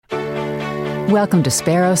Welcome to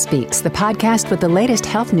Sparrow Speaks, the podcast with the latest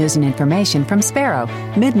health news and information from Sparrow,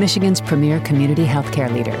 Mid-Michigan's premier community healthcare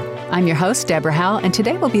leader. I'm your host, Deborah Howell, and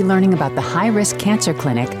today we'll be learning about the High Risk Cancer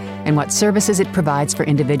Clinic and what services it provides for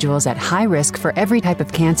individuals at high risk for every type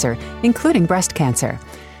of cancer, including breast cancer.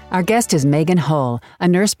 Our guest is Megan Hull, a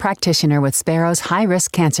nurse practitioner with Sparrow's High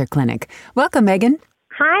Risk Cancer Clinic. Welcome, Megan.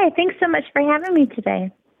 Hi, thanks so much for having me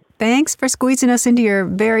today. Thanks for squeezing us into your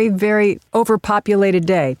very, very overpopulated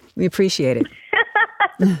day. We appreciate it.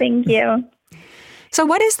 Thank you. So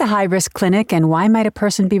what is the High Risk Clinic and why might a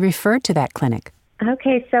person be referred to that clinic?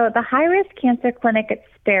 Okay, so the High Risk Cancer Clinic at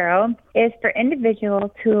Sparrow is for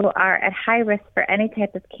individuals who are at high risk for any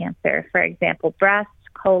type of cancer, for example, breast,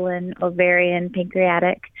 colon, ovarian,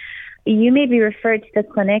 pancreatic. You may be referred to the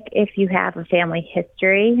clinic if you have a family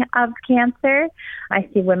history of cancer. I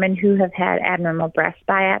see women who have had abnormal breast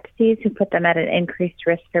biopsies who put them at an increased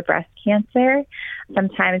risk for breast cancer.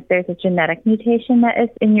 Sometimes there's a genetic mutation that is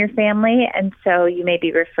in your family, and so you may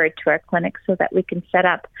be referred to our clinic so that we can set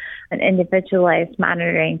up an individualized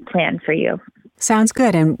monitoring plan for you. Sounds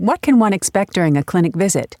good. And what can one expect during a clinic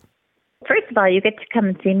visit? First of all, you get to come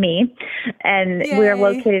and see me, and Yay. we're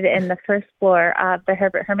located in the first floor of the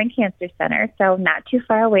Herbert Herman Cancer Center, so not too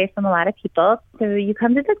far away from a lot of people. So you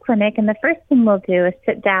come to the clinic, and the first thing we'll do is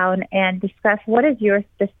sit down and discuss what is your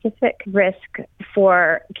specific risk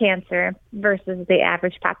for cancer versus the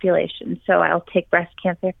average population. So I'll take breast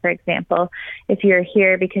cancer, for example. If you're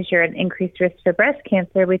here because you're at increased risk for breast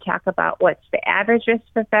cancer, we talk about what's the average risk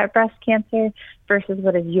for breast cancer versus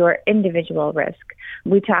what is your individual risk.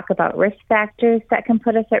 We talk about risk factors that can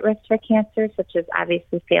put us at risk for cancer, such as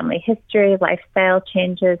obviously family history, lifestyle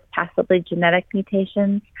changes, possibly genetic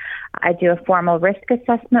mutations. I do a formal risk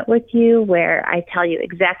assessment with you where I tell you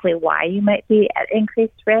exactly why you might be at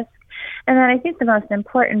increased risk. And then I think the most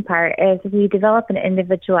important part is we develop an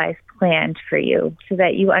individualized plan for you so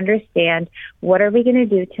that you understand what are we going to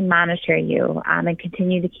do to monitor you and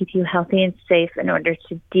continue to keep you healthy and safe in order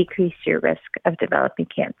to decrease your risk of developing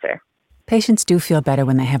cancer. Patients do feel better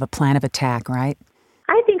when they have a plan of attack, right?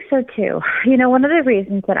 I think so too. You know, one of the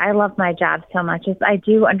reasons that I love my job so much is I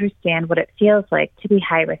do understand what it feels like to be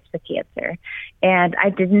high risk for cancer. And I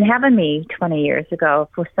didn't have a me 20 years ago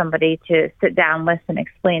for somebody to sit down with and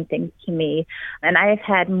explain things to me. And I have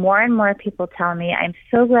had more and more people tell me, I'm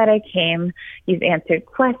so glad I came. You've answered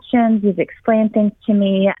questions. You've explained things to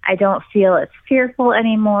me. I don't feel as fearful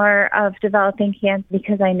anymore of developing cancer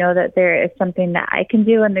because I know that there is something that I can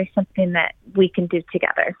do and there's something that we can do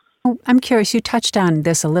together. I'm curious, you touched on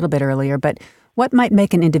this a little bit earlier, but what might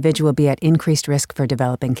make an individual be at increased risk for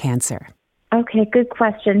developing cancer? Okay, good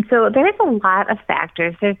question. So there's a lot of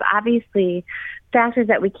factors. There's obviously factors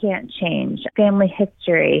that we can't change, family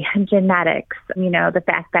history, genetics, the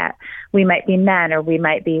fact that we might be men or we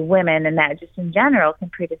might be women, and that just in general can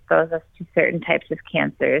predispose us to certain types of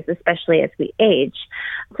cancers, especially as we age.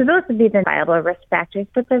 So those would be the viable risk factors.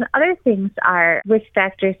 But then other things are risk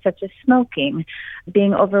factors such as smoking,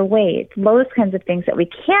 being overweight, those kinds of things that we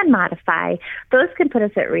can modify. Those can put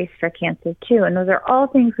us at risk for cancer too. And those are all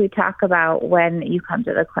things we talk about when you come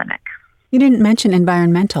to the clinic. You didn't mention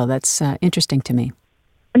environmental. That's interesting to me.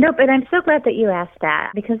 Nope, and I'm so glad that you asked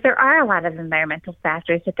that because there are a lot of environmental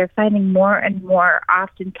factors that they're finding more and more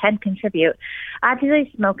often can contribute. Obviously,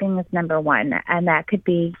 smoking is number one, and that could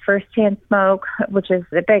be firsthand smoke, which is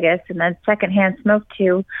the biggest, and then secondhand smoke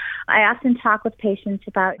too. I often talk with patients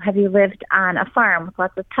about, have you lived on a farm with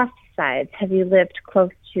lots of pesticides? Have you lived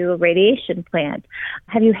close to a radiation plant?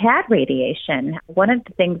 Have you had radiation? One of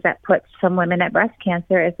the things that puts some women at breast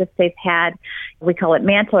cancer is if they've had, we call it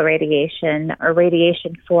mantle radiation or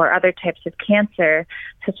radiation for other types of cancer,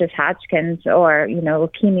 such as Hodgkin's or,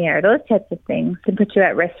 leukemia or those types of things can put you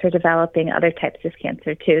at risk for developing other types of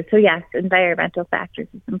cancer too. So yes, environmental factors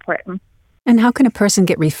is important. And how can a person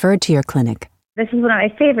get referred to your clinic? This is one of my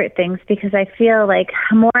favorite things because I feel like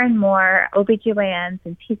more and more OBGYNs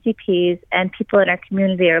and PCPs and people in our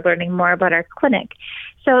community are learning more about our clinic.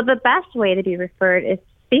 So the best way to be referred is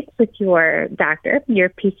speak with your doctor, your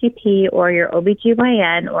PCP or your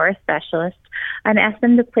OBGYN or a specialist, and ask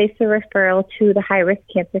them to place a referral to the High Risk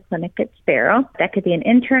Cancer Clinic at Sparrow. That could be an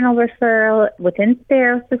internal referral within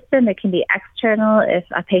Sparrow system. It can be external if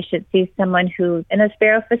a patient sees someone who's in a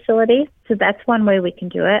Sparrow facility. So that's one way we can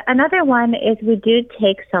do it. Another one is we do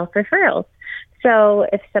take self-referrals. So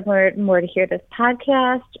if someone were to hear this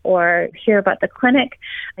podcast or hear about the clinic,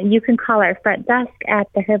 you can call our front desk at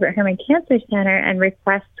the Herbert Herman Cancer Center and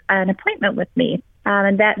request an appointment with me.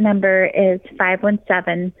 And that number is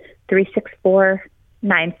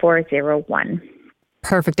 517-364-9401.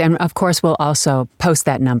 Perfect. And of course, we'll also post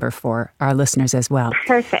that number for our listeners as well.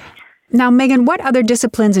 Perfect. Now, Megan, what other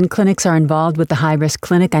disciplines and clinics are involved with the high-risk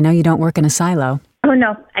clinic? I know you don't work in a silo. Oh,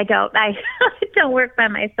 no, I don't. I don't work by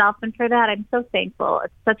myself. And for that, I'm so thankful.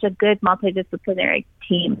 It's such a good multidisciplinary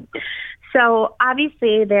team. So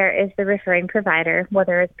obviously there is the referring provider,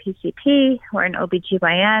 whether it's PCP or an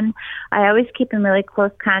OBGYN. I always keep in really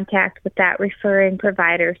close contact with that referring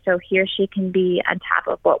provider so he or she can be on top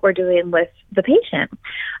of what we're doing with the patient.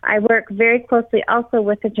 I work very closely also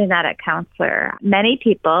with a genetic counselor. Many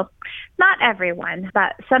people, not everyone,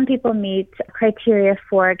 but some people meet criteria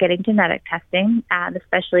for getting genetic testing,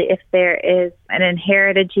 especially if there is an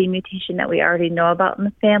inherited gene mutation that we already know about in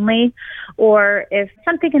the family, or if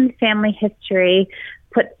something in the family history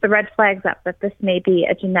puts the red flags up that this may be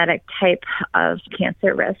a genetic type of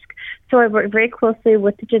cancer risk. So I work very closely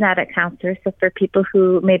with the genetic counselor. So for people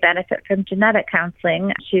who may benefit from genetic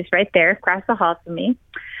counseling, she's right there across the hall from me.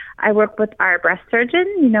 I work with our breast surgeon.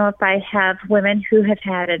 If I have women who have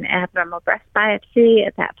had an abnormal breast biopsy,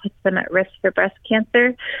 if that puts them at risk for breast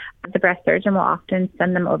cancer, the breast surgeon will often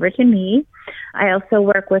send them over to me. I also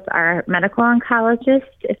work with our medical oncologist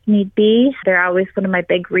if need be. They're always one of my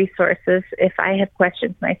big resources if I have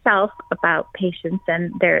questions myself about patients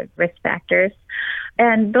and their risk factors.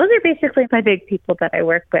 And those are basically my big people that I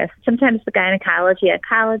work with. Sometimes the gynecology,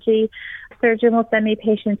 oncology surgeon will send me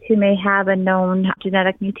patients who may have a known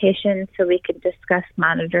genetic mutation so we can discuss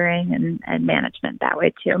monitoring and management that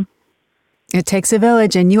way too. It takes a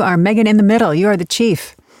village, and you are Megan in the middle. You are the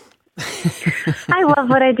chief. I love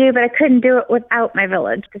what I do, but I couldn't do it without my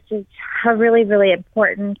village. This is a really, really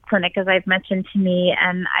important clinic, as I've mentioned to me,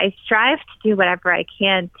 and I strive to do whatever I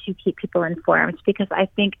can to keep people informed because I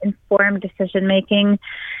think informed decision-making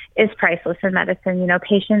is priceless in medicine.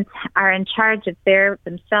 Patients are in charge of their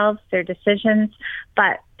decisions,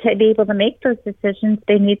 but to be able to make those decisions,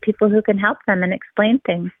 they need people who can help them and explain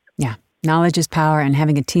things. Yeah. Knowledge is power, and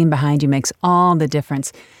having a team behind you makes all the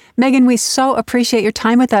difference. Megan, we so appreciate your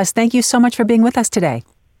time with us. Thank you so much for being with us today.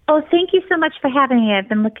 Oh, thank you so much for having me. I've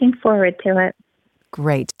been looking forward to it.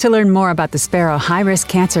 Great. To learn more about the Sparrow High Risk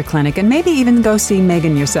Cancer Clinic and maybe even go see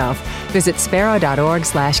Megan yourself, visit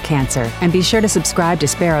sparrow.org/cancer. And be sure to subscribe to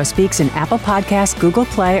Sparrow Speaks in Apple Podcasts, Google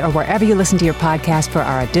Play, or wherever you listen to your podcast for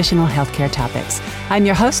our additional healthcare topics. I'm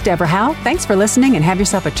your host, Deborah Howe. Thanks for listening and have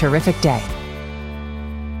yourself a terrific day.